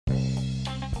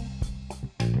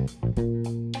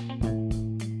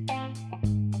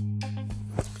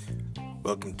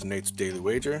Welcome to Nate's Daily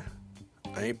Wager.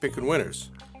 I ain't picking winners,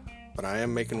 but I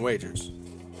am making wagers.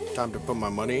 Time to put my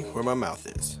money where my mouth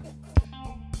is.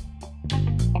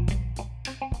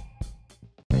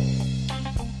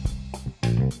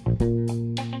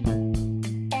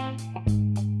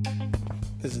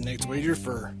 This is Nate's Wager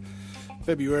for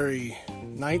February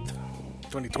 9th,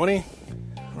 2020.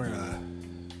 We're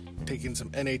taking some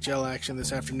NHL action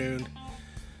this afternoon.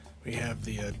 We have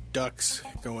the Ducks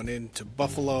going into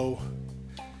Buffalo,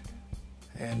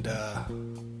 and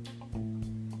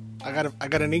I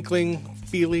got an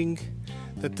feeling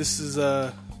that this is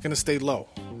going to stay low.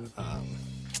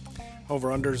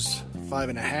 Over/unders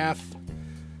 5.5.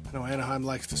 I know Anaheim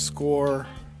likes to score,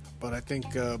 but I think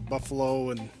Buffalo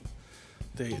and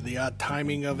the odd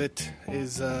timing of it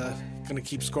is going to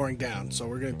keep scoring down. So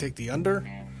we're going to take the under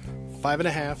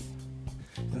 5.5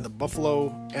 in the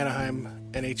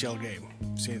Buffalo-Anaheim NHL game.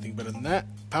 See anything better than that?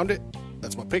 Pound it.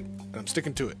 That's my pick, and I'm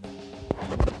sticking to it.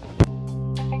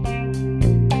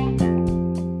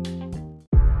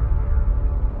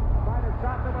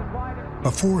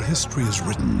 Before history is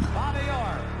written,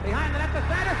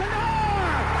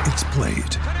 it's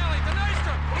played.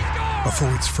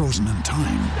 Before it's frozen in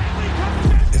time,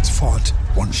 it's fought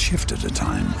one shift at a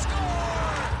time.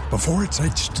 Before it's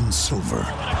etched in silver,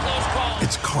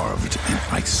 it's carved in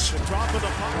ice.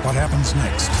 What happens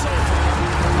next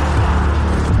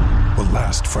will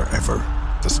last forever.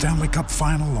 The Stanley Cup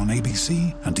Final on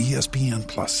ABC and ESPN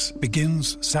Plus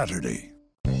begins Saturday.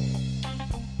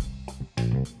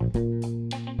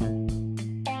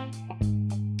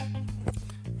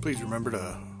 Please remember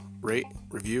to rate,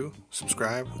 review,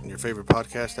 subscribe in your favorite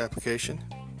podcast application.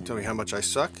 Tell me how much I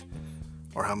suck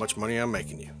or how much money I'm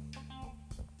making you.